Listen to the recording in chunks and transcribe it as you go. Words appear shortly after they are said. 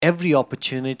every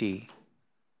opportunity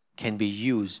can be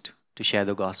used to share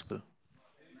the gospel.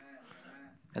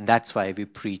 And that's why we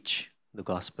preach the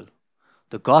gospel.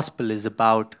 The gospel is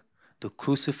about the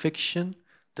crucifixion,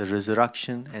 the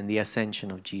resurrection, and the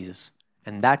ascension of Jesus.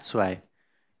 And that's why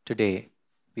today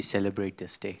we celebrate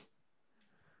this day.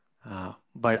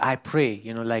 But I pray,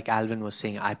 like Alvin was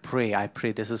saying, I pray,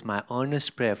 this is my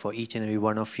earnest prayer for each and every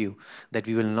one of you, that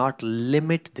we will not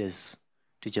limit this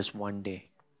to just one day.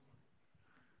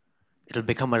 It'll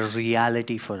become a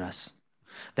reality for us.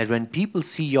 That when people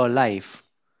see your life,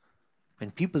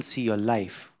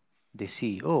 they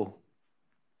see, oh,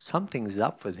 something's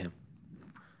up with him.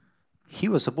 He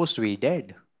was supposed to be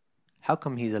dead. How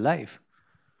come he's alive?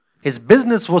 His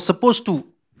business was supposed to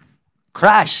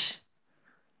crash.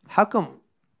 How come?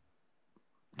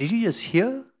 Did you just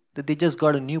hear that they just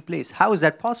got a new place? How is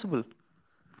that possible?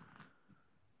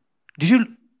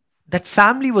 That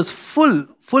family was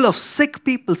full of sick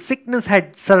people. Sickness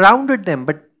had surrounded them.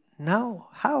 But now,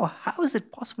 how is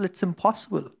it possible? It's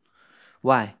impossible.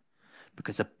 Why?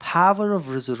 Because the power of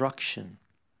resurrection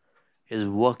is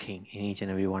working in each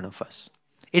and every one of us.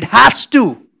 It has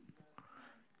to.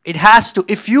 It has to.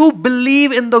 If you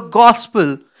believe in the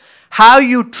gospel, how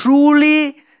you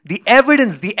truly, the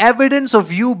evidence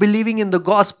of you believing in the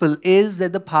gospel is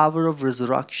that the power of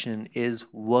resurrection is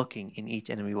working in each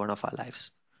and every one of our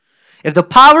lives. If the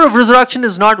power of resurrection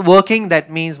is not working,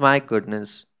 that means, my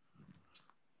goodness,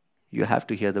 you have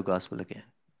to hear the gospel again.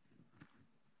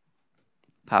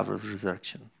 Power of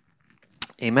resurrection.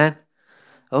 Amen.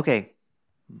 Okay.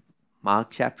 Mark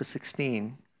chapter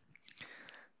 16.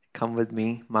 Come with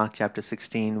me. Mark chapter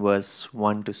 16, verse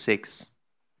 1 to 6.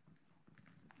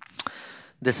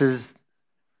 This is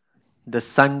the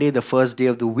Sunday, the first day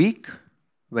of the week,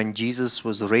 when Jesus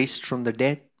was raised from the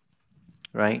dead.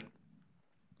 Right?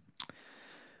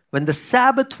 When the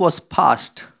Sabbath was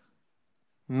past,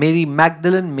 Mary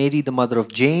Magdalene, Mary the mother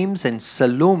of James, and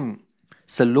Salome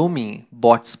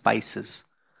bought spices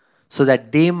so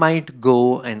that they might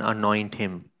go and anoint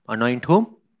him. Anoint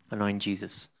whom? Anoint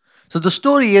Jesus. So the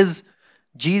story is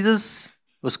Jesus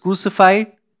was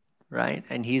crucified, right?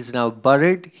 And he's now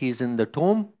buried. He's in the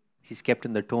tomb. He's kept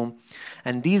in the tomb.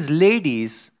 And these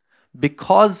ladies,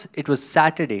 because it was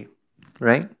Saturday,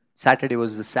 right? Saturday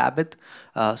was the Sabbath.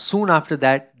 Soon after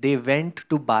that, they went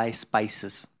to buy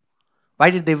spices.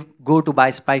 Why did they go to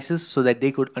buy spices? So that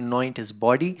they could anoint his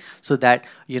body. So that,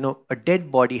 a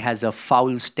dead body has a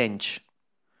foul stench.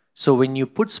 So when you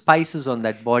put spices on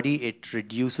that body, it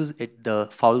reduces it. The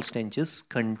foul stench is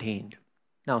contained.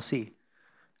 Now see,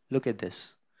 look at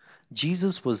this.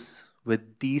 Jesus was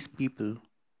with these people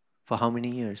for how many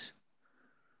years?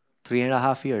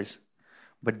 3.5 years.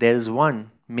 But there is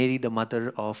one, Mary, the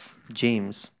mother of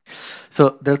James.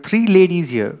 So there are 3 ladies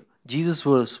here. Jesus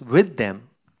was with them,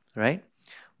 right?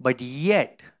 But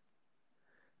yet,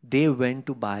 they went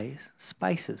to buy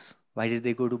spices. Why did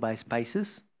they go to buy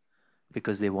spices?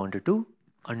 Because they wanted to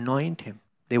anoint him.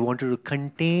 They wanted to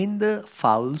contain the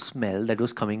foul smell that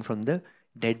was coming from the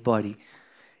dead body.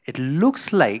 It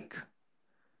looks like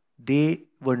they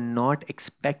were not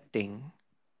expecting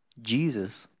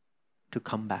Jesus to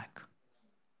come back.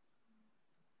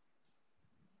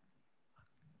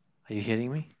 Are you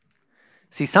hearing me?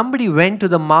 See, somebody went to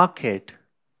the market,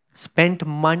 spent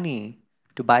money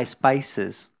to buy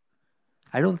spices.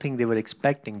 I don't think they were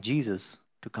expecting Jesus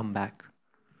to come back.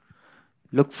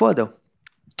 Look further.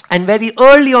 And very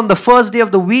early on the first day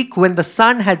of the week, when the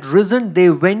sun had risen, they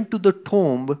went to the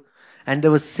tomb, and they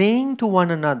were saying to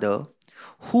one another,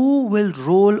 "Who will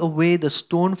roll away the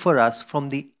stone for us from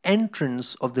the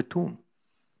entrance of the tomb?"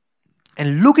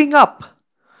 And looking up,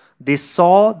 they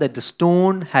saw that the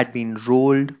stone had been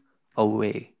rolled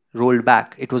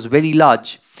back. It was very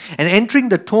large. And entering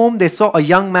the tomb, they saw a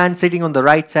young man sitting on the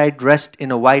right side, dressed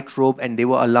in a white robe, and they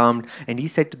were alarmed. And he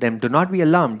said to them, "Do not be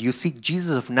alarmed. You seek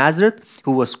Jesus of Nazareth,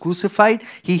 who was crucified.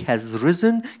 He has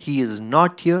risen. He is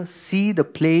not here. See the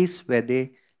place where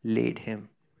they laid him."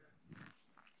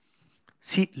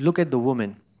 See, look at the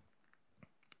woman.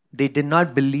 They did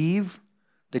not believe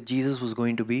that Jesus was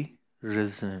going to be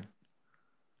risen.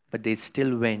 But they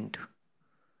still went.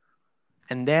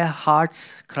 And their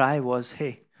heart's cry was,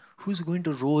 "Hey, who's going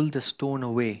to roll the stone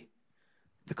away?"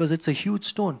 Because it's a huge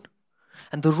stone.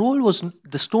 And the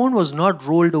stone was not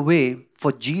rolled away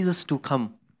for Jesus to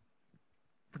come.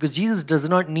 Because Jesus does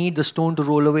not need the stone to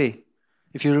roll away.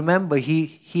 If you remember,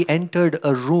 he entered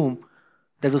a room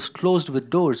that was closed with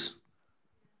doors.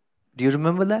 Do you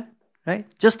remember that? Right?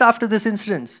 Just after this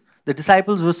incident, the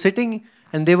disciples were sitting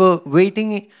and they were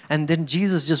waiting, and then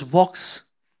Jesus just walks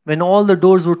when all the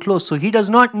doors were closed. So he does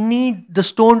not need the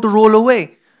stone to roll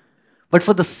away. But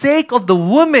for the sake of the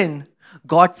woman,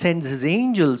 God sends his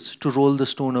angels to roll the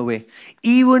stone away,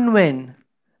 even when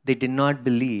they did not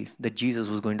believe that Jesus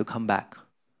was going to come back.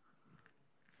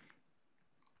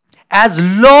 As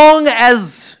long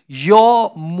as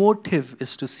your motive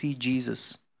is to see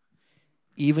Jesus,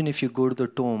 even if you go to the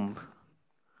tomb,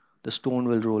 the stone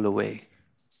will roll away.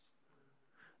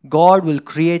 God will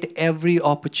create every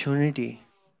opportunity,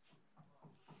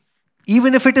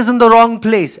 even if it is in the wrong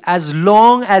place, as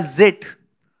long as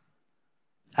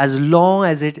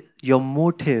your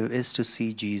motive is to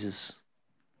see Jesus.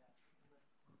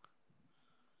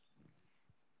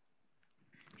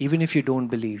 Even if you don't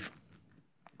believe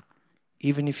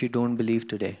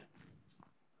today.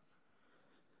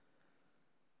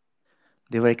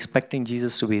 They were expecting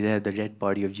Jesus to be there, the dead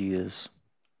body of Jesus.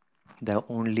 Their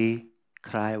only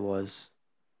cry was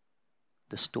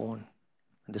the stone.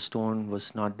 The stone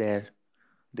was not there.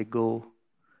 They go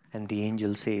and the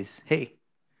angel says, hey,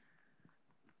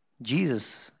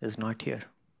 Jesus is not here.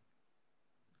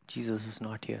 Jesus is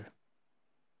not here.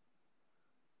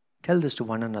 Tell this to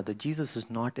one another. Jesus is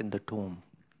not in the tomb.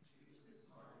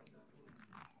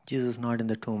 Jesus is not in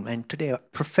the tomb. And today,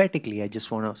 prophetically, I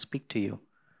just want to speak to you.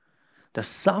 There's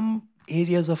some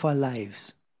areas of our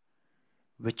lives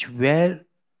where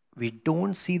we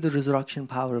don't see the resurrection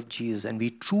power of Jesus and we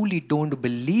truly don't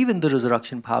believe in the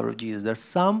resurrection power of Jesus. There are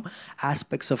some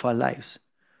aspects of our lives.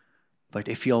 But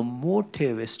if your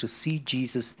motive is to see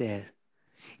Jesus there,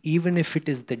 even if it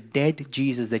is the dead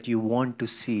Jesus that you want to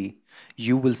see,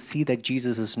 you will see that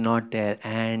Jesus is not there,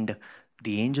 and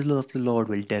the angel of the Lord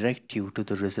will direct you to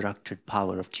the resurrected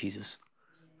power of Jesus,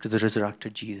 to the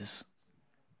resurrected Jesus.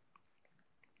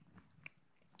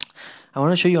 I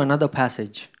want to show you another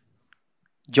passage.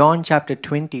 John chapter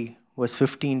 20, verse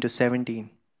 15 to 17.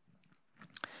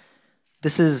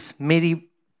 This is Mary,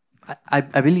 I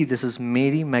believe this is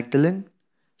Mary Magdalene.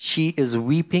 She is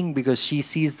weeping because she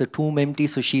sees the tomb empty,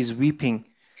 so she is weeping.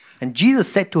 And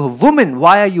Jesus said to her, "Woman,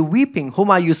 why are you weeping?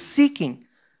 Whom are you seeking?"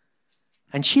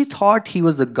 And she thought he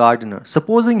was the gardener.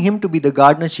 Supposing him to be the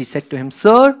gardener, she said to him,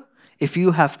 "Sir, if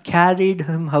you have carried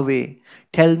him away,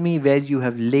 tell me where you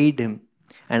have laid him,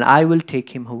 and I will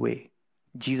take him away."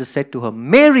 Jesus said to her,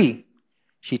 "Mary."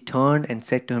 She turned and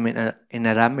said to him in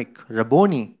Aramaic,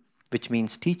 "Rabboni," which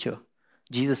means teacher.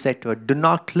 Jesus said to her, "Do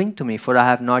not cling to me, for I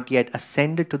have not yet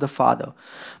ascended to the Father.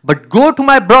 But go to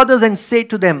my brothers and say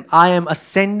to them, I am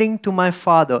ascending to my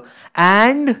Father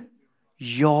and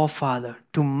your Father,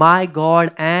 to my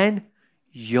God and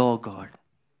your God."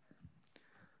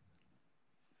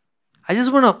 I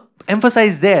just want to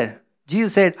emphasize there.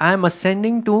 Jesus said, "I am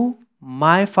ascending to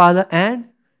my Father and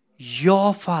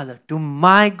your Father, to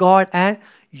my God and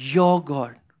your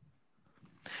God."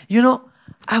 You know,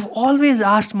 I've always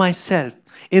asked myself,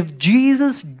 if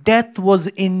Jesus' death was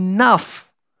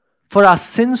enough for our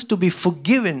sins to be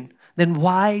forgiven, then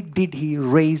why did he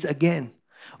rise again?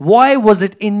 Why was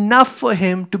it enough for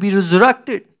him to be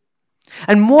resurrected?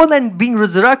 And more than being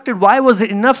resurrected, why was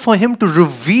it enough for him to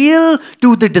reveal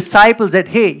to the disciples that,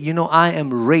 hey, I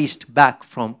am raised back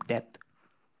from death?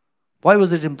 Why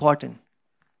was it important?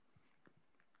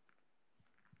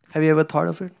 Have you ever thought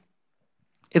of it?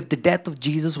 If the death of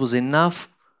Jesus was enough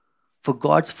for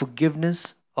God's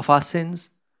forgiveness of our sins,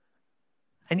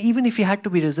 and even if he had to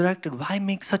be resurrected, why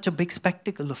make such a big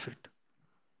spectacle of it?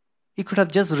 He could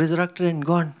have just resurrected and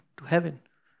gone to heaven.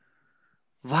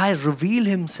 Why reveal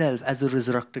himself as a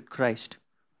resurrected Christ?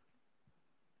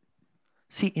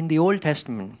 See, in the Old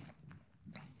Testament,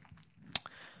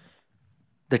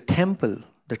 the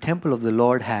temple of the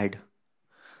Lord had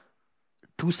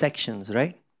two sections,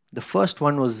 right? The first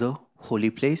one was the holy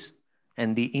place,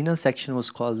 and the inner section was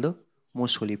called the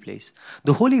most holy place.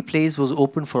 The holy place was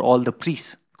open for all the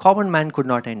priests. Common man could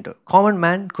not enter. Common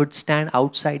man could stand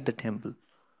outside the temple,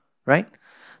 right?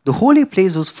 The holy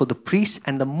place was for the priests,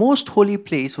 and the most holy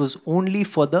place was only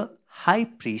for the high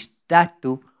priest, that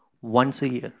too once a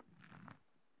year.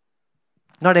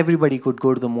 Not everybody could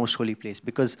go to the most holy place,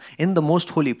 because in the most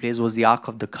holy place was the Ark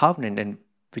of the Covenant, and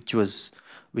which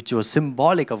was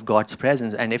symbolic of God's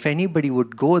presence. And if anybody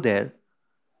would go there,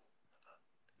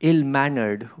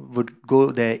 ill-mannered, would go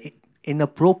there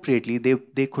inappropriately,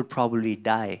 they could probably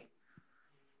die.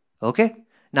 Okay?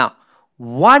 Now,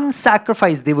 one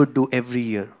sacrifice they would do every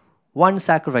year. One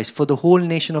sacrifice for the whole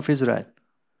nation of Israel.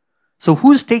 So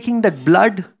who's taking that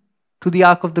blood to the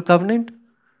Ark of the Covenant?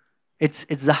 It's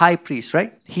the high priest,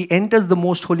 right? He enters the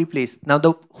most holy place. Now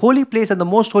the holy place and the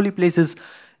most holy place is,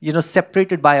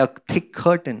 separated by a thick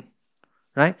curtain,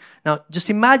 right? Now just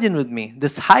imagine with me,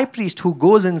 this high priest who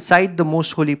goes inside the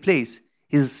most holy place,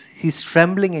 he's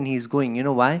trembling and he's going. You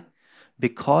know why?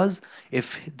 Because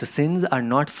if the sins are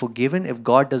not forgiven, if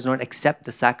God does not accept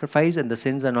the sacrifice and the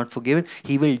sins are not forgiven,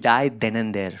 he will die then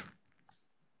and there.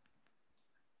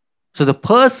 So the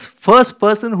first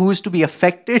person who is to be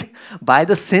affected by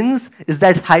the sins is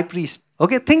that high priest.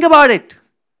 Okay, think about it.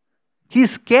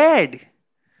 He's scared.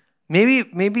 Maybe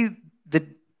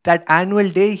that annual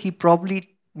day he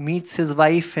probably meets his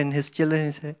wife and his children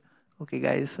and says, okay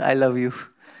guys, I love you.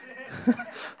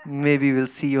 Maybe we'll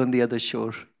see you on the other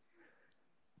shore.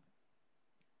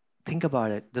 Think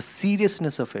about it. The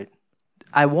seriousness of it.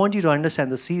 I want you to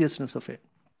understand the seriousness of it.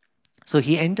 So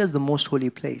he enters the most holy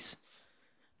place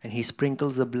and he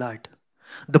sprinkles the blood.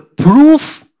 The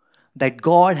proof that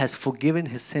God has forgiven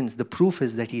his sins, the proof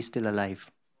is that he's still alive.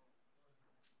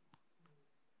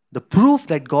 The proof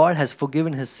that God has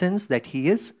forgiven his sins, that he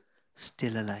is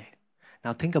still alive.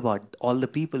 Now think about all the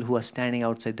people who are standing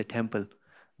outside the temple.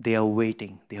 They are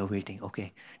waiting.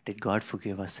 Okay, did God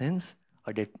forgive our sins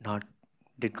or did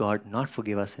God not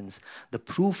forgive our sins? The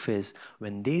proof is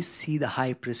when they see the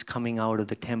high priest coming out of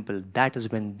the temple, that is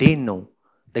when they know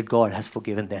that God has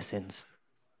forgiven their sins.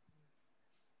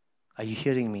 Are you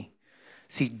hearing me?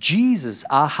 See, Jesus,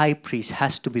 our high priest,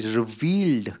 has to be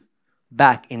revealed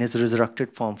back in his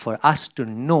resurrected form for us to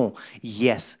know,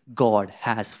 yes, God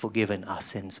has forgiven our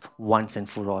sins once and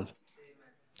for all.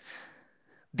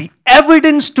 The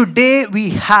evidence today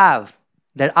we have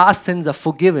that our sins are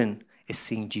forgiven is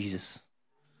seeing Jesus.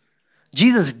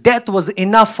 Jesus' death was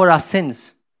enough for our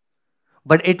sins,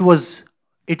 but it was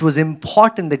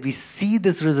important that we see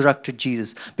this resurrected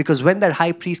Jesus, because when that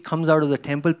high priest comes out of the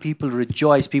temple, people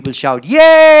rejoice, people shout,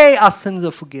 yay, our sins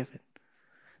are forgiven.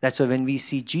 That's why when we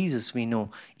see Jesus, we know,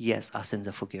 yes, our sins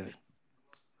are forgiven.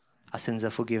 Our sins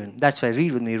are forgiven. That's why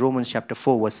read with me Romans chapter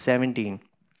 4, verse 17.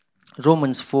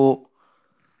 Romans 4.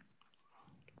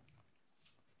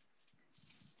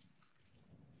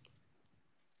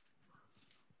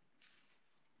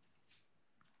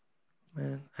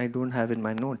 Man, I don't have in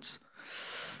my notes.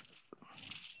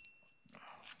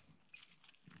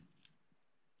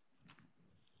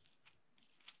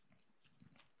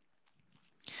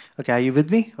 Okay, are you with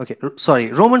me? Okay,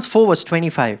 sorry. Romans 4 verse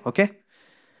 25, okay?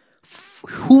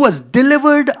 Who was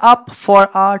delivered up for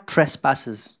our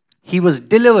trespasses. He was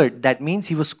delivered. That means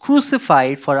he was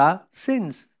crucified for our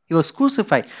sins. He was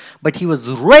crucified. But he was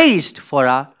raised for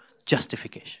our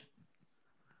justification.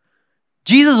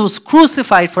 Jesus was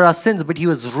crucified for our sins, but he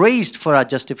was raised for our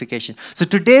justification. So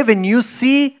today when you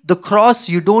see the cross,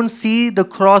 you don't see the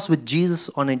cross with Jesus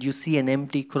on it. You see an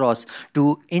empty cross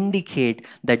to indicate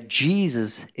that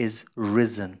Jesus is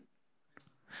risen.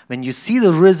 When you see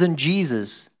the risen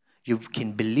Jesus, you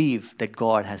can believe that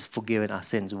God has forgiven our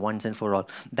sins once and for all.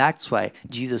 That's why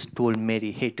Jesus told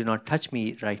Mary, hey, do not touch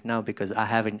me right now because I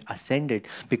haven't ascended.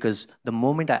 Because the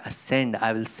moment I ascend,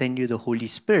 I will send you the Holy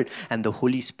Spirit. And the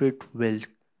Holy Spirit will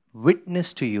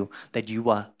witness to you that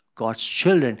you are God's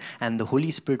children. And the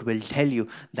Holy Spirit will tell you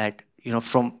that,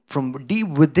 from deep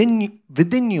within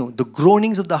you, the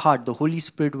groanings of the heart, the Holy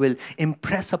Spirit will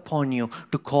impress upon you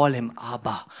to call him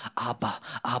Abba, Abba,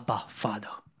 Abba, Father.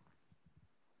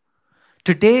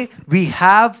 Today, we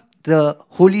have the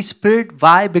Holy Spirit.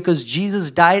 Why? Because Jesus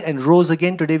died and rose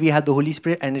again. Today, we have the Holy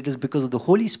Spirit, and it is because of the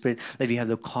Holy Spirit that we have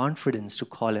the confidence to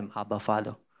call him Abba,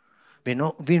 Father.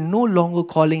 We're no longer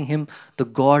calling him the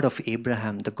God of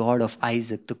Abraham, the God of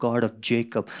Isaac, the God of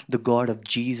Jacob, the God of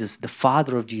Jesus, the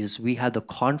Father of Jesus. We have the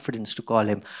confidence to call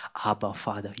him Abba,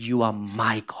 Father. You are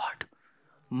my God.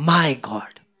 My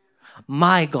God.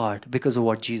 My God, because of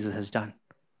what Jesus has done.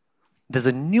 There's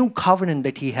a new covenant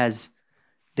that he has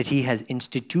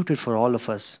instituted for all of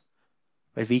us,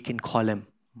 where we can call him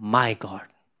my God.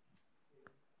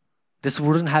 This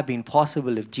wouldn't have been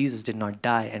possible if Jesus did not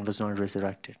die and was not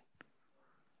resurrected.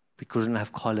 We couldn't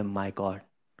have called him my God.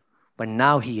 But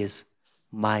now he is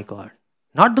my God.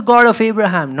 Not the God of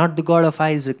Abraham, not the God of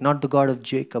Isaac, not the God of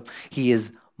Jacob. He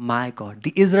is my God.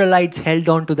 The Israelites held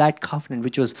on to that covenant,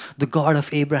 which was the God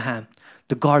of Abraham,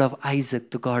 the God of Isaac,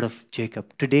 the God of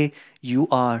Jacob. Today, you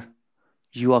are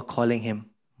calling him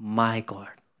my God.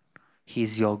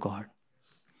 He's your God.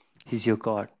 He's your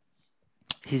God.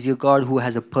 He's your God who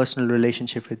has a personal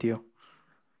relationship with you.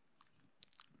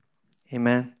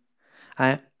 Amen.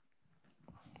 I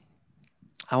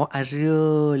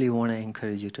really want to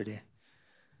encourage you today.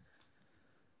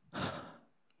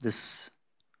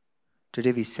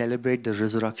 Today we celebrate the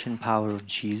resurrection power of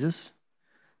Jesus.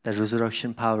 The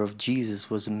resurrection power of Jesus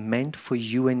was meant for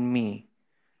you and me.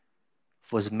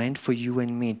 Was meant for you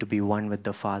and me to be one with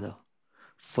the Father.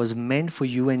 Was meant for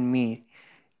you and me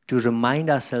to remind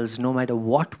ourselves, no matter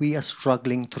what we are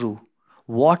struggling through,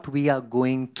 what we are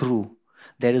going through,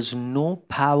 There is no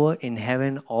power in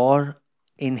heaven or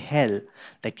in hell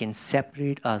that can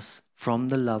separate us from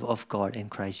the love of God in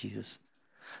Christ Jesus.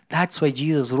 That's why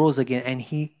Jesus rose again, and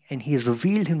he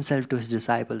revealed himself to his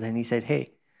disciples, and he said, hey,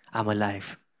 I'm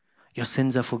alive. Your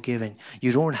sins are forgiven.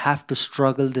 You don't have to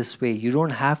struggle this way. You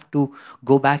don't have to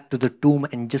go back to the tomb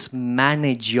and just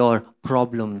manage your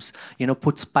problems.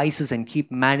 Put spices and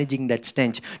keep managing that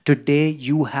stench. Today,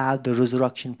 you have the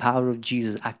resurrection power of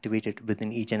Jesus activated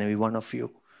within each and every one of you.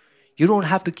 You don't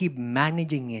have to keep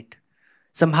managing it,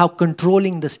 somehow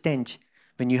controlling the stench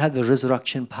when you have the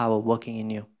resurrection power working in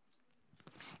you.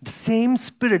 The same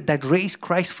Spirit that raised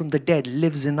Christ from the dead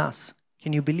lives in us.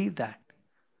 Can you believe that?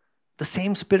 The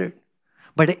same Spirit.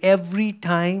 But every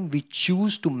time we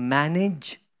choose to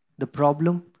manage the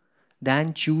problem,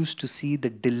 then choose to see the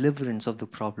deliverance of the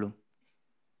problem.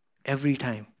 Every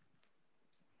time.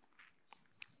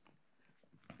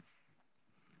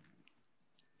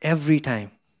 Every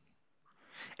time.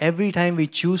 Every time we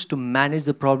choose to manage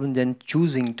the problem, then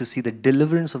choosing to see the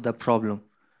deliverance of the problem,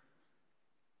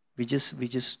 we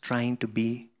just trying to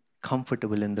be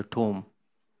comfortable in the tomb.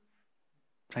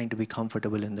 Trying to be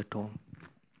comfortable in the tomb.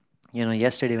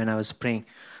 Yesterday when I was praying,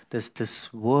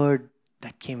 this word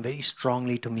that came very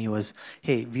strongly to me was,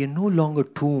 hey, we are no longer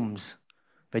tombs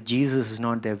where Jesus is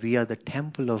not there. We are the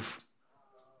temple of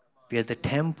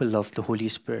the Holy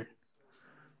Spirit.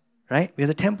 Right? We are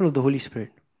the temple of the Holy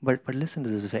Spirit. But listen to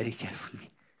this very carefully.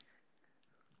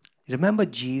 Remember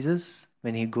Jesus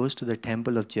when he goes to the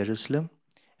temple of Jerusalem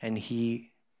and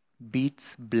he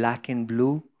beats black and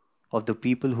blue of the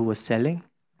people who were selling?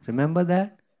 Remember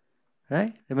that?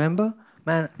 Right? Remember?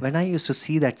 Man, when I used to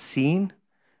see that scene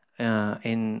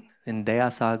in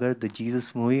Daya Sagar, the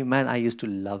Jesus movie, man, I used to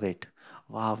love it.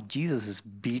 Wow, Jesus is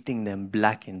beating them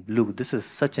black and blue. This is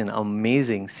such an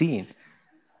amazing scene.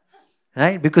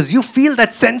 Right? Because you feel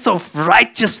that sense of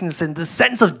righteousness and the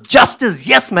sense of justice.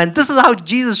 Yes, man, this is how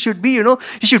Jesus should be,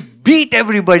 He should beat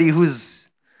everybody who is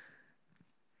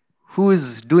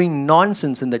doing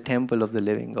nonsense in the temple of the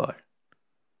living God.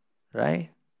 Right?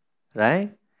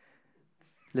 Right?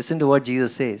 Listen to what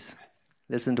Jesus says.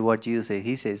 Listen to what Jesus says.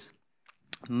 He says,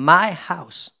 my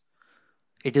house,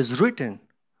 it is written,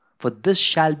 for this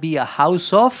shall be a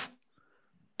house of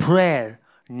prayer,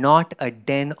 not a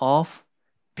den of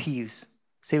thieves.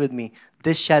 Say with me,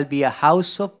 this shall be a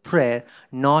house of prayer,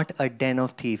 not a den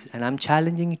of thieves. And I'm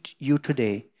challenging you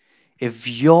today, if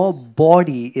your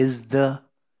body is the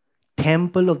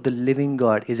temple of the living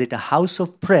God, is it a house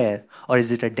of prayer or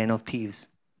is it a den of thieves?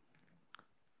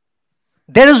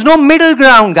 There is no middle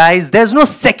ground, guys. There's no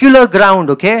secular ground,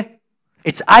 okay?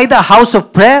 It's either a house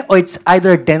of prayer or it's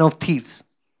either a den of thieves.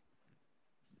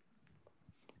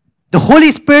 The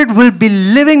Holy Spirit will be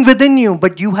living within you,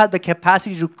 but you have the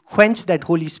capacity to quench that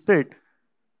Holy Spirit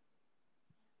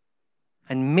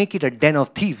and make it a den of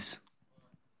thieves.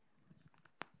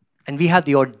 And we have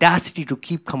the audacity to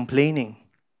keep complaining.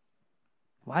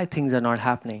 Why things are not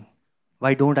happening?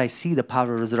 Why don't I see the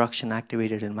power of resurrection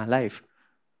activated in my life?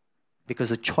 Because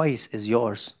the choice is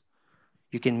yours.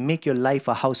 You can make your life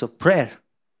a house of prayer,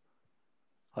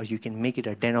 or you can make it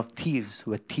a den of thieves,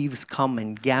 where thieves come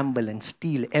and gamble and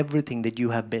steal everything that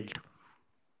you have built.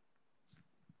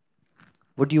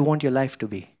 What do you want your life to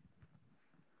be?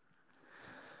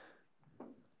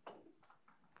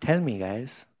 Tell me,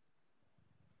 guys.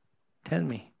 Tell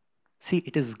me. See,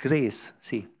 it is grace.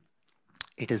 See,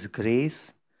 it is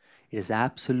grace. It is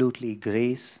absolutely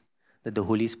grace that the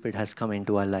Holy Spirit has come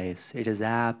into our lives. It is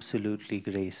absolutely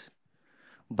grace.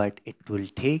 But it will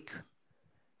take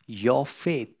your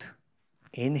faith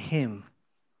in Him,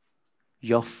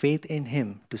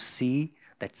 to see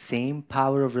that same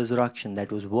power of resurrection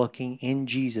that was working in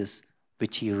Jesus,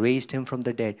 which He raised Him from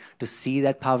the dead, to see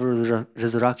that power of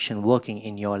resurrection working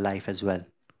in your life as well.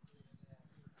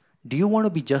 Do you want to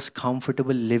be just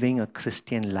comfortable living a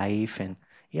Christian life and,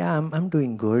 yeah, I'm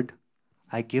doing good.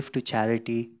 I give to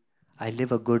charity. I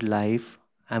live a good life.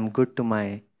 I'm good to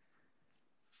my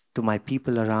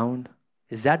people around.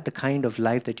 Is that the kind of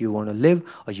life that you want to live?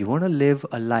 Or you want to live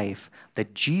a life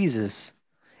that Jesus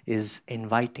is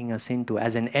inviting us into?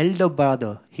 As an elder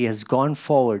brother, He has gone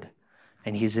forward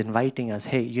and He's inviting us,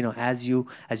 hey, as you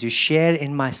share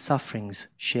in my sufferings,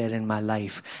 share in my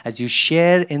life. As you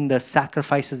share in the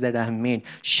sacrifices that I have made,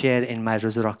 share in my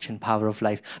resurrection power of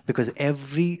life. Because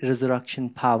every resurrection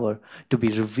power to be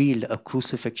revealed, a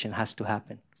crucifixion has to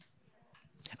happen.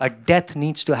 A death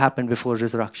needs to happen before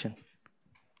resurrection.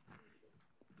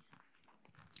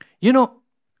 You know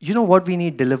what we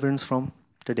need deliverance from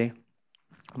today?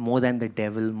 More than the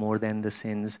devil, more than the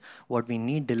sins, what we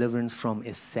need deliverance from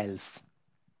is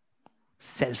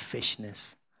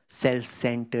selfishness,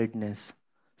 self-centeredness,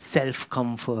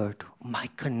 self-comfort, my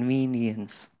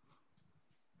convenience.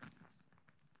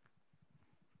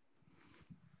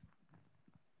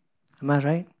 Am I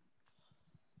right?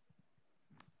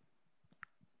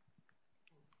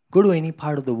 Go to any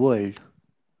part of the world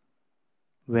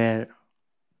where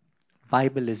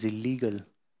Bible is illegal,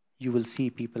 you will see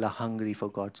people are hungry for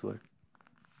God's word.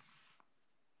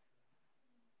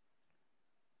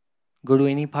 Go to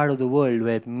any part of the world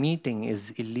where meeting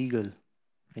is illegal,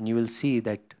 and you will see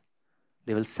that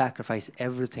they will sacrifice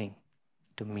everything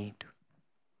to meet.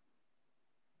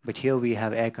 But here we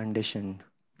have air-conditioned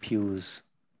pews.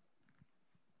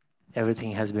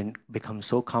 Everything has become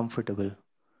so comfortable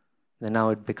that now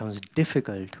it becomes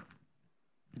difficult.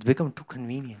 It's become too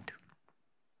convenient.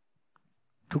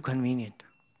 Too convenient.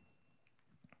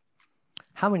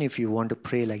 How many of you want to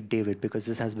pray like David? Because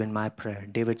this has been my prayer.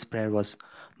 David's prayer was,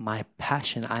 my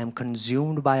passion, I am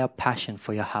consumed by a passion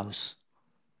for your house.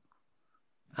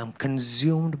 I'm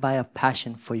consumed by a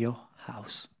passion for your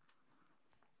house.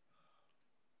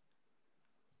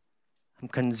 I'm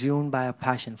consumed by a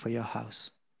passion for your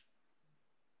house.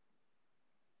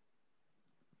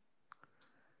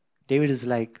 David is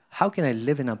like, how can I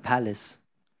live in a palace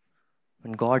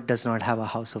when God does not have a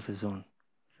house of his own?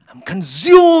 I'm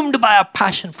consumed by a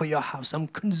passion for your house. I'm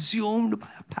consumed by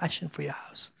a passion for your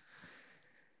house.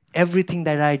 Everything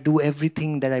that I do,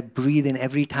 everything that I breathe in,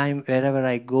 every time, wherever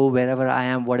I go, wherever I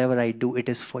am, whatever I do, it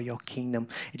is for your kingdom.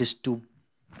 It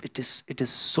is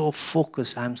so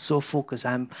focused. I'm so focused.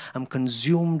 I'm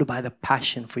consumed by the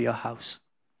passion for your house.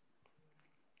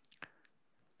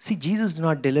 See, Jesus did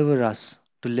not deliver us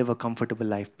to live a comfortable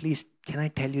life. Please, can I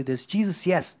tell you this?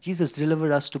 Jesus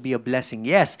delivered us to be a blessing.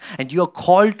 Yes, and you're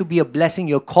called to be a blessing.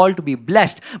 You're called to be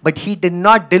blessed. But he did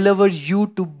not deliver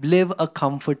you to live a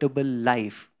comfortable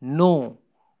life. No.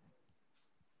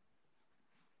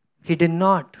 He did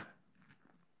not.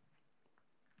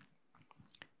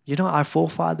 You know, our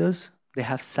forefathers, they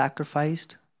have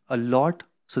sacrificed a lot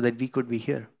so that we could be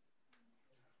here.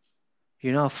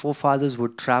 You know, our forefathers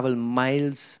would travel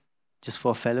miles just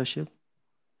for fellowship.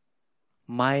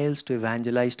 Miles to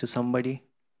evangelize to somebody.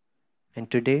 And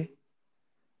today,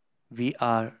 we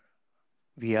are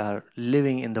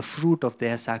living in the fruit of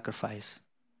their sacrifice.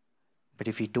 But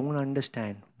if we don't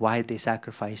understand why they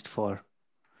sacrificed for,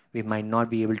 we might not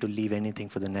be able to leave anything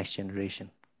for the next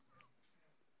generation.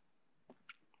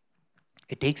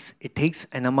 It takes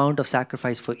an amount of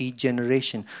sacrifice for each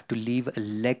generation to leave a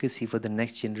legacy for the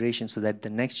next generation so that the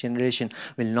next generation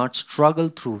will not struggle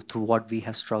through what we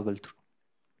have struggled through.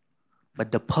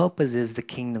 But the purpose is the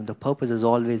kingdom. The purpose is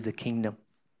always the kingdom.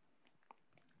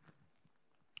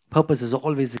 Purpose is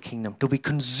always the kingdom. To be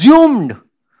consumed.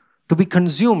 To be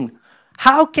consumed.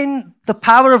 How can the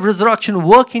power of resurrection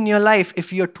work in your life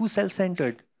if you're too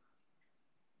self-centered?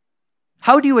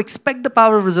 How do you expect the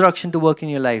power of resurrection to work in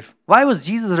your life? Why was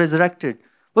Jesus resurrected?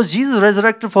 Was Jesus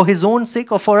resurrected for his own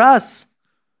sake or for us?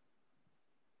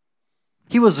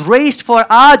 He was raised for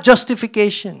our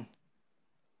justification.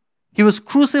 He was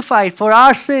crucified for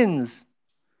our sins.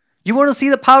 You want to see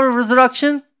the power of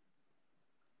resurrection?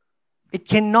 It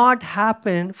cannot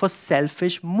happen for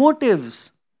selfish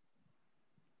motives.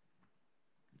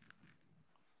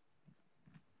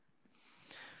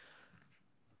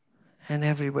 And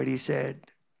everybody said,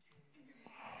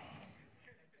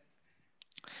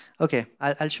 okay,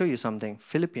 I'll show you something.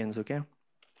 Philippians, okay?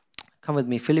 Come with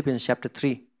me. Philippians chapter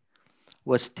 3,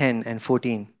 verse 10 and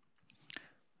 14.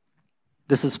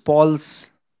 This is Paul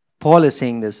is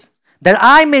saying this. That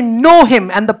I may know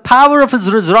him and the power of his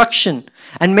resurrection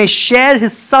and may share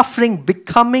his suffering,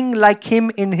 becoming like him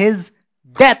in his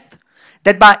death,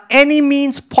 that by any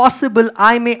means possible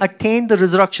I may attain the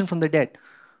resurrection from the dead.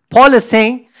 Paul is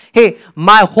saying, hey,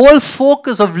 my whole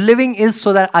focus of living is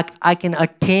so that I can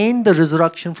attain the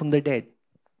resurrection from the dead.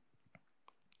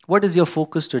 What is your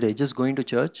focus today? Just going to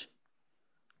church?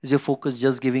 Is your focus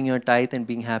just giving your tithe and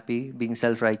being happy, being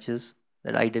self-righteous,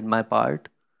 that I did my part?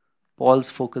 Paul's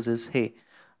focus is, hey,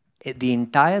 the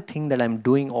entire thing that I'm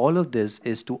doing, all of this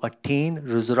is to attain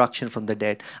resurrection from the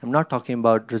dead. I'm not talking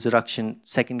about resurrection,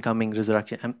 second coming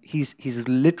resurrection. He's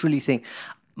literally saying,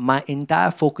 my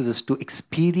entire focus is to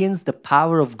experience the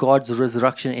power of God's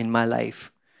resurrection in my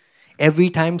life. Every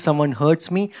time someone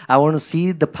hurts me, I want to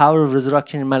see the power of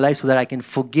resurrection in my life so that I can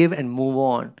forgive and move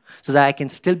on, so that I can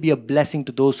still be a blessing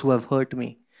to those who have hurt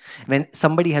me. When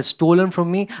somebody has stolen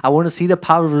from me, I want to see the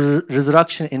power of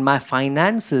resurrection in my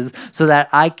finances so that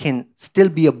I can still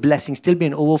be a blessing, still be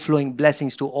an overflowing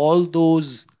blessings to all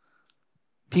those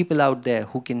people out there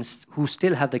who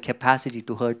still have the capacity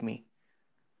to hurt me.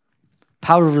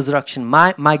 Power of resurrection.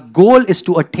 My goal is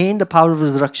to attain the power of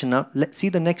resurrection. Now, let's see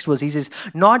the next verse. He says,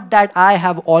 not that I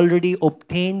have already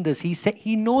obtained this.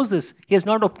 He knows this. He has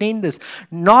not obtained this.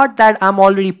 Not that I'm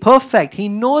already perfect. He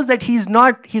knows that he's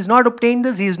not obtained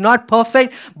this. He's not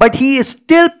perfect, but he is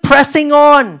still pressing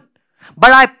on.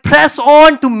 But I press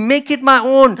on to make it my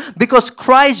own because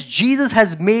Christ Jesus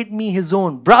has made me his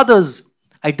own. Brothers,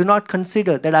 I do not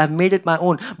consider that I have made it my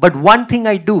own. But one thing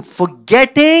I do,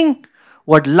 forgetting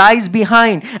what lies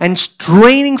behind and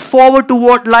straining forward to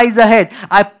what lies ahead,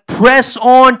 I press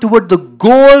on toward the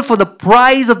goal for the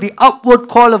prize of the upward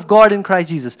call of God in Christ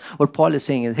Jesus. What Paul is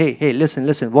saying is, hey,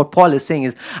 listen. What Paul is saying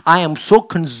is, I am so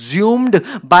consumed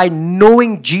by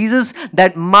knowing Jesus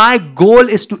that my goal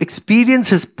is to experience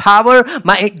his power.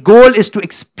 My goal is to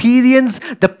experience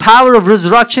the power of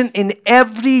resurrection in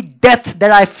every death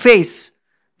that I face.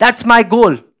 That's my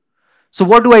goal. So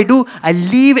what do? I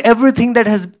leave everything that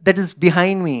is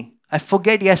behind me. I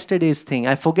forget yesterday's thing.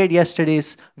 I forget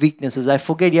yesterday's weaknesses. I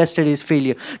forget yesterday's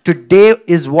failure. Today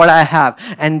is what I have.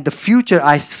 And the future,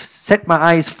 I set my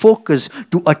eyes focused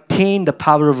to attain the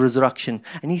power of resurrection.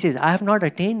 And he says, I have not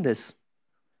attained this.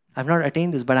 I've not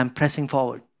attained this, but I'm pressing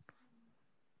forward.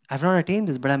 I've not attained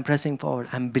this, but I'm pressing forward.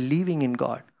 I'm believing in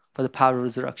God for the power of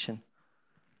resurrection.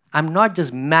 I'm not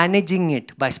just managing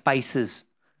it by spices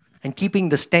and keeping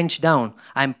the stench down.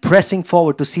 I'm pressing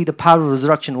forward to see the power of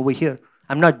resurrection over here.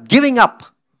 I'm not giving up.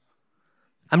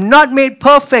 I'm not made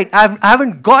perfect. I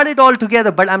haven't got it all together,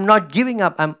 but I'm not giving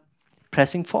up. I'm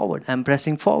pressing forward. I'm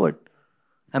pressing forward.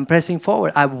 I'm pressing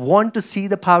forward. I want to see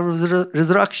the power of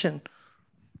resurrection.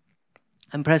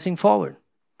 I'm pressing forward.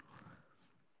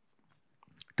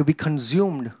 To be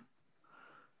consumed.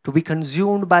 To be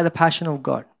consumed by the passion of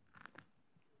God.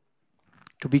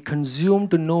 To be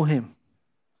consumed to know him.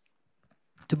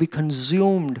 To be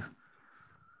consumed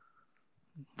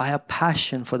by a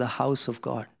passion for the house of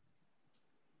God.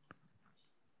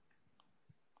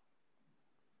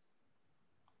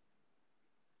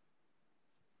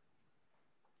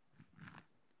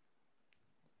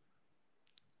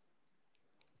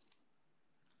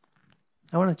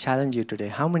 I want to challenge you today.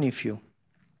 How many of you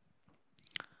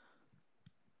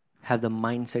have the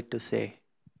mindset to say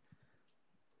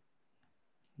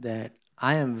that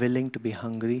I am willing to be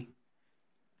hungry,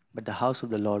 but the house of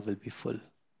the Lord will be full?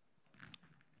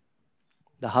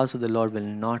 The house of the Lord will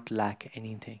not lack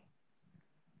anything.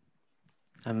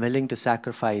 I'm willing to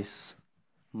sacrifice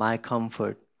my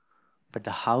comfort, but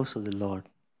the house of the Lord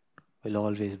will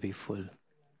always be full.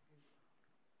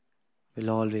 Will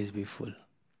always be full.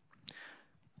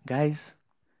 Guys,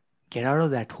 get out of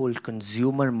that whole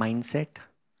consumer mindset.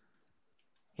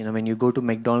 You know, when you go to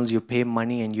McDonald's, you pay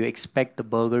money and you expect the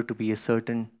burger to be a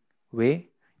certain way.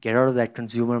 Get out of that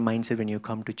consumer mindset when you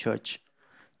come to church.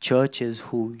 Church is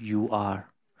who you are.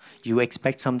 You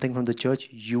expect something from the church,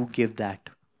 you give that.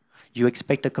 You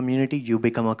expect a community, you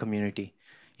become a community.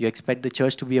 You expect the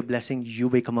church to be a blessing, you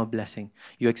become a blessing.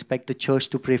 You expect the church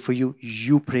to pray for you,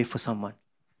 you pray for someone.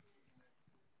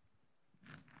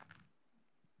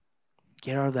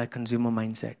 Get out of that consumer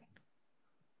mindset.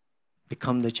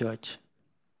 Become the church.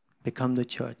 Become the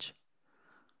church.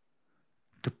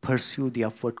 To pursue the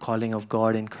upward calling of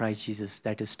God in Christ Jesus.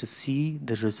 That is to see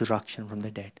the resurrection from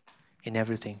the dead in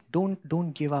everything.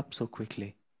 Don't give up so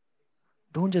quickly.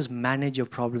 Don't just manage your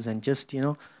problems and just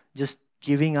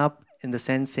giving up in the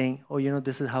sense saying,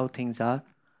 this is how things are.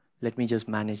 Let me just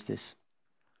manage this.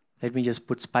 Let me just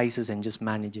put spices and just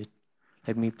manage it.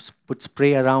 Let me put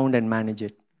spray around and manage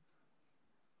it.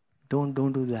 Don't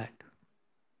do that.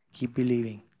 Keep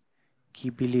believing.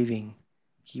 Keep believing.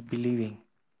 Keep believing.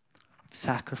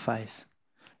 Sacrifice.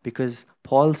 Because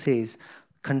Paul says,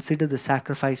 consider the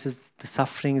sacrifices, the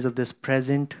sufferings of this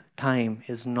present time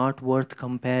is not worth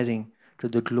comparing to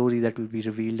the glory that will be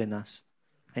revealed in us.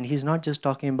 And he's not just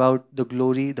talking about the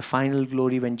glory, the final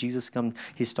glory when Jesus comes.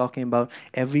 He's talking about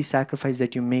every sacrifice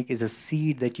that you make is a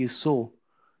seed that you sow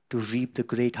to reap the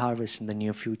great harvest in the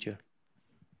near future.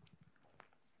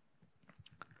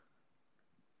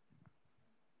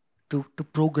 To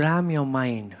program your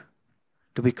mind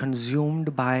to be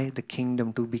consumed by the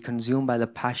kingdom, to be consumed by the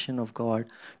passion of God,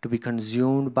 to be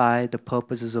consumed by the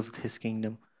purposes of his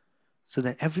kingdom, so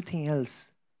that everything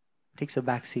else takes a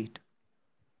back seat.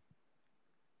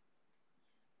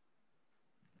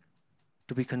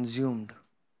 To be consumed.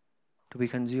 To be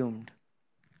consumed.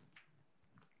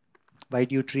 Why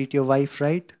do you treat your wife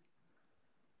right?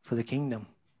 For the kingdom.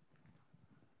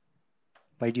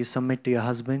 Why do you submit to your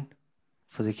husband?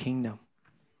 For the kingdom.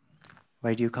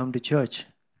 Why do you come to church?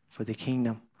 For the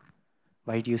kingdom.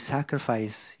 Why do you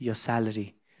sacrifice your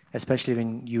salary, especially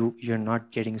when you're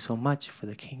not getting so much? For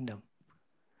the kingdom.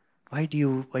 Why do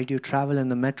you travel in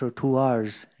the metro 2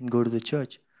 hours and go to the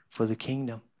church? For the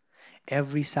kingdom.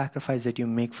 Every sacrifice that you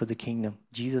make for the kingdom,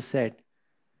 Jesus said,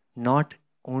 not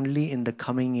only in the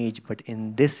coming age, but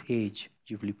in this age,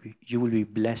 you will be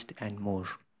blessed and more.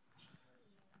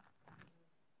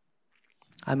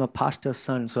 I'm a pastor's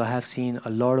son, so I have seen a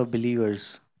lot of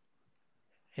believers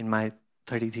in my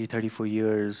 33, 34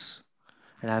 years.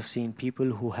 And I've seen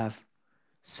people who have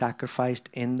sacrificed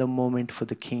in the moment for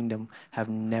the kingdom have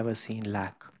never seen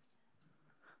lack.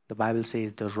 The Bible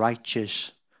says the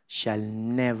righteous shall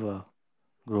never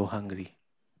grow hungry,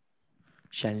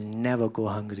 shall never go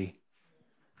hungry.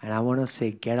 And I want to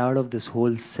say, get out of this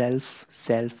whole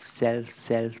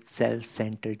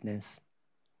self-centeredness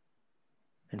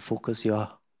and focus your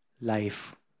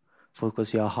life,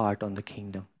 focus your heart on the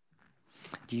kingdom.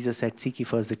 Jesus said, seek ye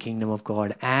first the kingdom of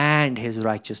God and his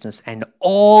righteousness, and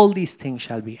all these things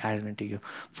shall be added unto you.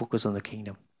 Focus on the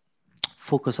kingdom.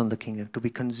 Focus on the kingdom. To be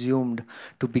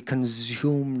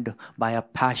consumed by a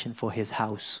passion for his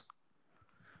house.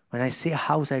 When I say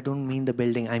house, I don't mean the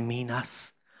building, I mean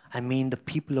us. I mean the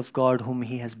people of God whom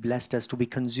he has blessed us to be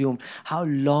consumed. How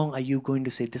long are you going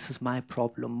to say, this is my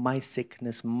problem, my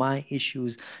sickness, my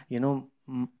issues,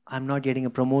 I'm not getting a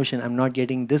promotion, I'm not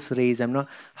getting this raise,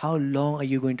 how long are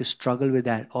you going to struggle with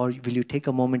that? Or will you take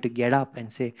a moment to get up and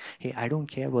say, hey, I don't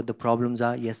care what the problems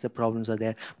are. Yes, the problems are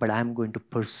there, but I'm going to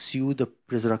pursue the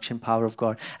resurrection power of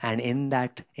God. And in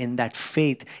that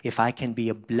faith, if I can be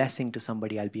a blessing to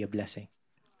somebody, I'll be a blessing.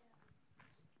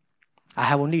 I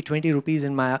have only 20 rupees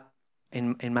in my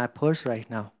purse right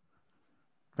now,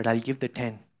 but I'll give the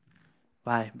 10.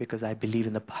 Why? Because I believe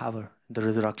in the power, the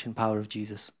resurrection power of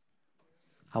Jesus.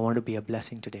 I want to be a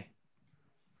blessing today.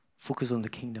 Focus on the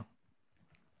kingdom.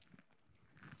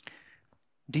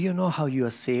 Do you know how you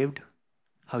are saved?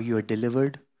 How you are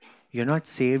delivered? You're not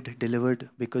saved, delivered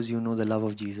because you know the love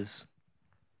of Jesus.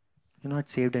 You're not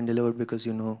saved and delivered because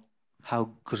you know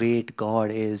how great God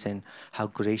is and how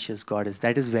gracious God is.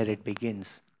 That is where it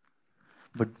begins.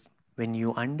 But when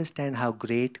you understand how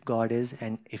great God is,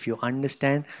 and if you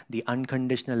understand the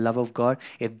unconditional love of God,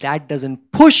 if that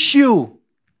doesn't push you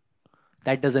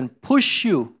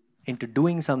into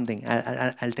doing something,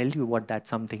 I'll tell you what that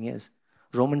something is.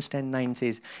 Romans 10:9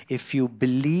 says, if you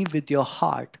believe with your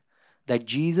heart that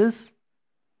Jesus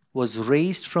was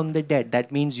raised from the dead,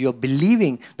 that means you're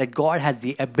believing that God has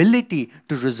the ability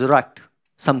to resurrect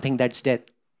something that's dead.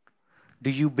 Do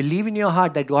you believe in your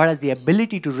heart that God has the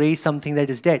ability to raise something that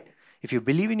is dead? If you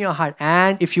believe in your heart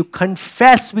and if you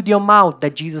confess with your mouth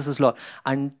that Jesus is Lord,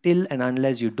 until and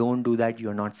unless you don't do that,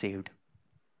 you're not saved.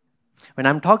 When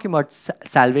I'm talking about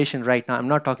salvation right now, I'm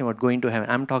not talking about going to heaven.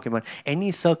 I'm talking about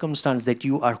any circumstance that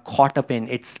you are caught up in.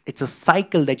 It's a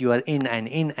cycle that you are in and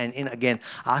in and in again.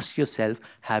 Ask yourself,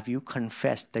 have you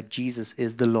confessed that Jesus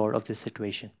is the Lord of this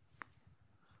situation?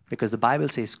 Because the Bible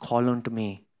says, call unto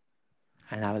me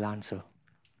and I will answer.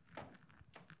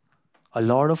 A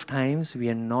lot of times we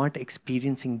are not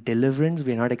experiencing deliverance,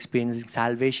 we are not experiencing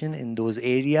salvation in those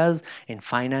areas, in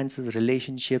finances,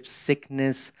 relationships,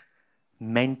 sickness,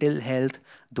 mental health.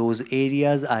 Those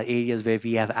areas are areas where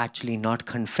we have actually not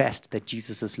confessed that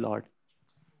Jesus is Lord.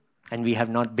 And we have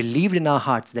not believed in our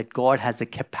hearts that God has the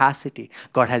capacity,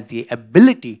 God has the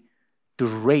ability to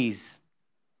raise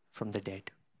from the dead.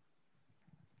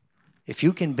 If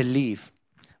you can believe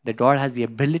that God has the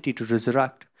ability to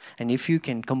resurrect, and if you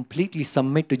can completely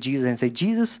submit to Jesus and say,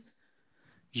 Jesus,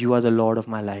 you are the Lord of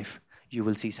my life, you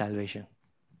will see salvation.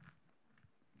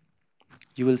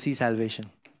 You will see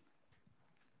salvation.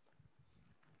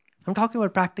 I'm talking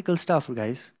about practical stuff,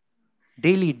 guys.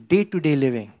 Daily, day-to-day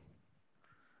living.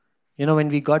 When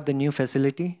we got the new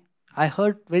facility, I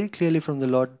heard very clearly from the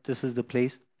Lord, this is the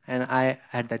place. And I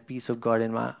had that peace of God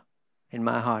in my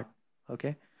heart.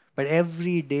 Okay? But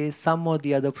every day, some or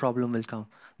the other problem will come.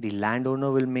 The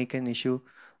landowner will make an issue.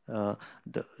 The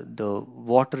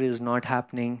water is not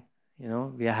happening.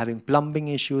 We are having plumbing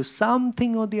issues.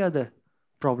 Something or the other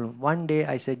problem. One day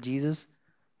I said, Jesus,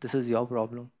 this is your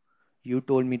problem. You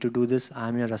told me to do this.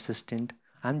 I'm your assistant.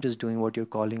 I'm just doing what you're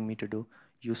calling me to do.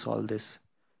 You solve this.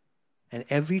 And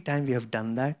every time we have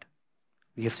done that,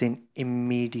 we have seen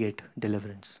immediate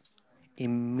deliverance,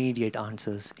 immediate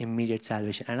answers, immediate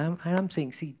salvation. And I'm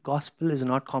saying, see, gospel is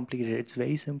not complicated. It's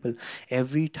very simple.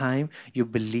 Every time you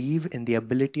believe in the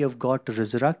ability of God to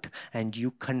resurrect and you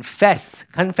confess,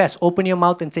 open your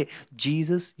mouth and say,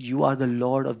 Jesus, you are the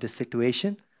Lord of this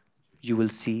situation, you will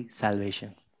see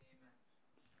salvation.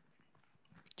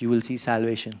 You will see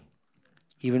salvation.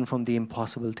 Even from the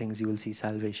impossible things, you will see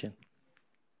salvation.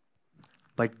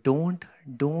 But don't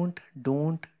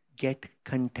get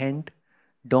content.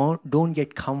 Don't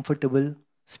get comfortable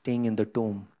staying in the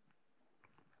tomb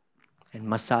and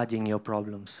massaging your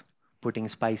problems, putting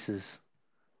spices.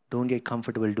 Don't get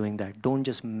comfortable doing that. Don't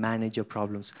just manage your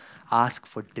problems. Ask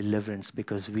for deliverance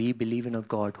because we believe in a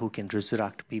God who can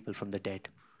resurrect people from the dead.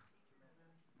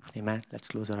 Amen. Let's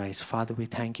close our eyes. Father, we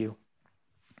thank you.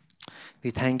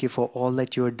 We thank you for all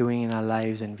that you are doing in our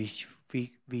lives, and we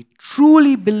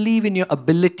truly believe in your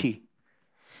ability.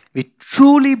 We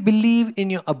truly believe in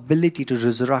your ability to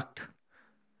resurrect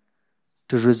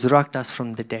us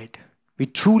from the dead. We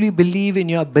truly believe in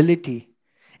your ability,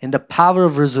 in the power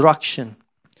of resurrection.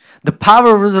 The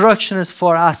power of resurrection is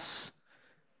for us.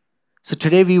 So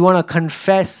today we want to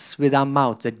confess with our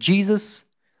mouth that Jesus,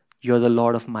 you're the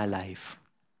Lord of my life.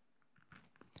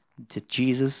 That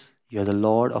Jesus, you're the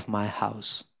Lord of my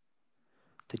house.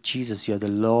 That Jesus, you're the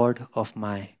Lord of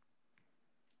my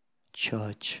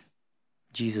church.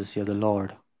 Jesus, you're the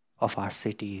Lord of our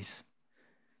cities.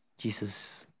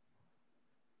 Jesus,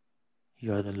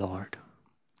 you're the Lord.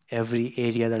 Every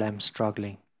area that I'm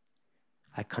struggling,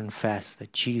 I confess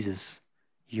that Jesus,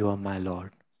 you are my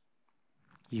Lord.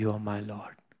 You are my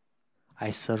Lord. I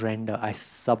surrender. I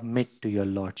submit to your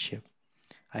Lordship.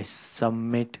 I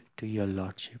submit to your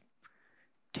Lordship.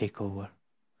 Take over.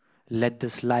 Let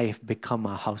this life become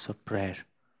a house of prayer.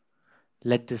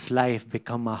 Let this life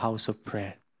become a house of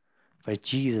prayer. For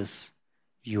Jesus,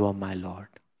 you are my Lord.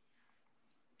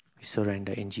 We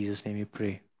surrender. In Jesus' name we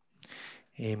pray.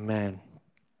 Amen.